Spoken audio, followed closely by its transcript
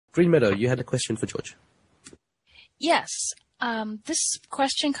Green Meadow, you had a question for George. Yes. This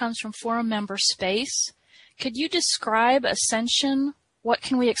question comes from forum member Space. Could you describe Ascension? What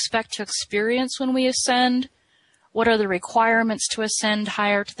can we expect to experience when we ascend? What are the requirements to ascend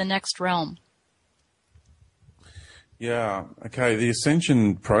higher to the next realm? Yeah, okay. The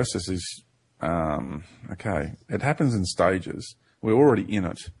Ascension process is, okay, it happens in stages. We're already in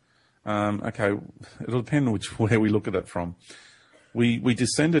it. Okay, it'll depend on where we look at it from. We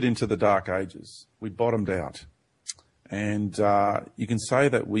descended into the Dark Ages. We bottomed out. And you can say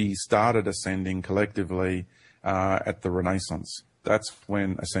that we started ascending collectively at the Renaissance. That's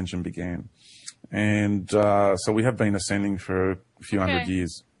when Ascension began. And so we have been ascending for a few hundred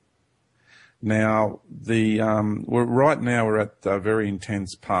years. Now, right now we're at a very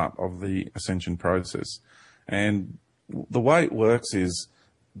intense part of the Ascension process. And the way it works is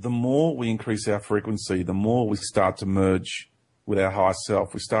the more we increase our frequency, the more we start to merge with our higher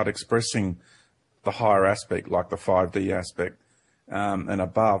self. We start expressing the higher aspect, like the 5D aspect, and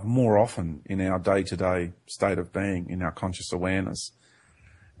above more often in our day-to-day state of being, in our conscious awareness.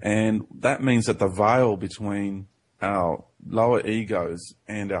 And that means that the veil between our lower egos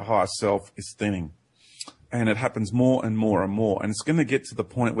and our higher self is thinning. And it happens more and more and more. And it's going to get to the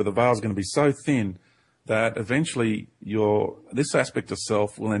point where the veil is going to be so thin that eventually this aspect of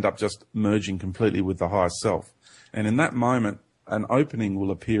self will end up just merging completely with the higher self. And in that moment, an opening will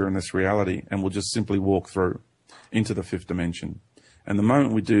appear in this reality, and we'll just simply walk through into the fifth dimension. And the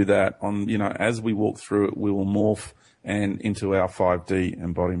moment we do that, as we walk through it, we will morph and into our 5D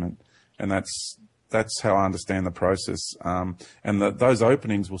embodiment. And that's how I understand the process. And those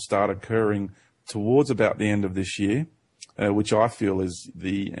openings will start occurring towards about the end of this year, which I feel is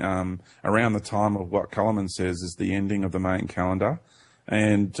around the time of what Cullinan says is the ending of the Mayan calendar.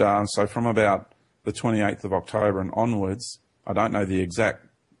 And so from about the 28th of October and onwards, I don't know the exact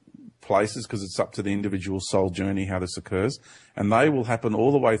places because it's up to the individual soul journey how this occurs. And they will happen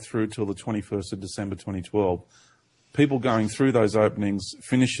all the way through till the 21st of December 2012. People going through those openings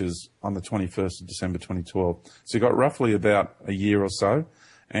finishes on the 21st of December 2012. So you've got roughly about a year or so.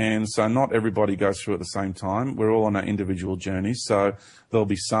 And so not everybody goes through at the same time. We're all on our individual journeys. So there'll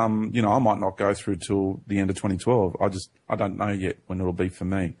be some, I might not go through till the end of 2012. I don't know yet when it'll be for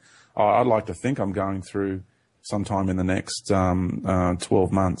me. I'd like to think I'm going through sometime in the next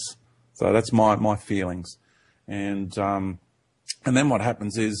 12 months. So that's my feelings. And then what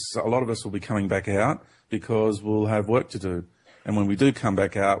happens is a lot of us will be coming back out because we'll have work to do. And when we do come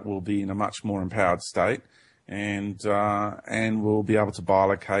back out, we'll be in a much more empowered state, and we'll be able to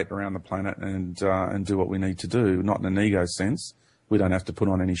biolocate around the planet and do what we need to do, not in an ego sense. We don't have to put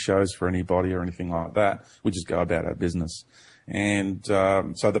on any shows for anybody or anything like that. We just go about our business. And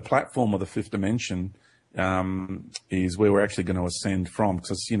so the platform of the fifth dimension is where we're actually going to ascend from,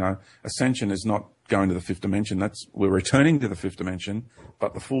 because ascension is not going to the fifth dimension. We're returning to the fifth dimension,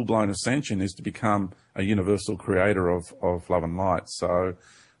 but the full-blown ascension is to become a universal creator of love and light. So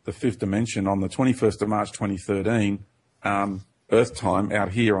the fifth dimension on the 21st of March 2013, Earth time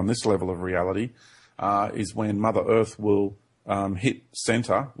out here on this level of reality, is when Mother Earth will hit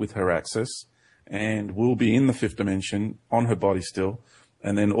center with her axis, and we'll be in the fifth dimension on her body still.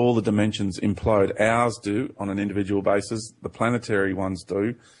 And then all the dimensions implode. Ours do on an individual basis. The planetary ones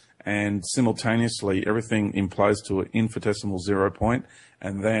do. And simultaneously, everything implodes to an infinitesimal 0 point.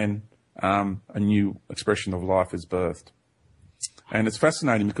 And then a new expression of life is birthed. And it's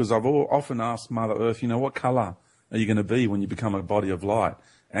fascinating because I've often asked Mother Earth, what color are you going to be when you become a body of light?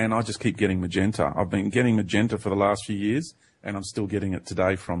 And I just keep getting magenta. I've been getting magenta for the last few years, and I'm still getting it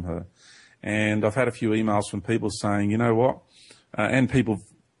today from her. And I've had a few emails from people saying, and people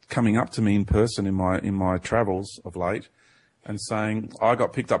coming up to me in person in my travels of late and saying, I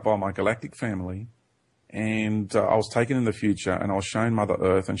got picked up by my galactic family, and I was taken in the future, and I was shown Mother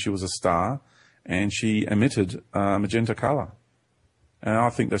Earth, and she was a star, and she emitted magenta color. And I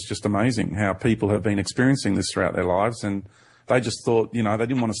think that's just amazing how people have been experiencing this throughout their lives, and they just thought, they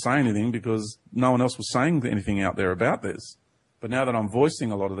didn't want to say anything because no one else was saying anything out there about this. But now that I'm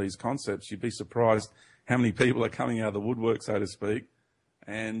voicing a lot of these concepts, you'd be surprised how many people are coming out of the woodwork, so to speak,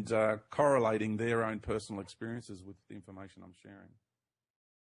 and correlating their own personal experiences with the information I'm sharing.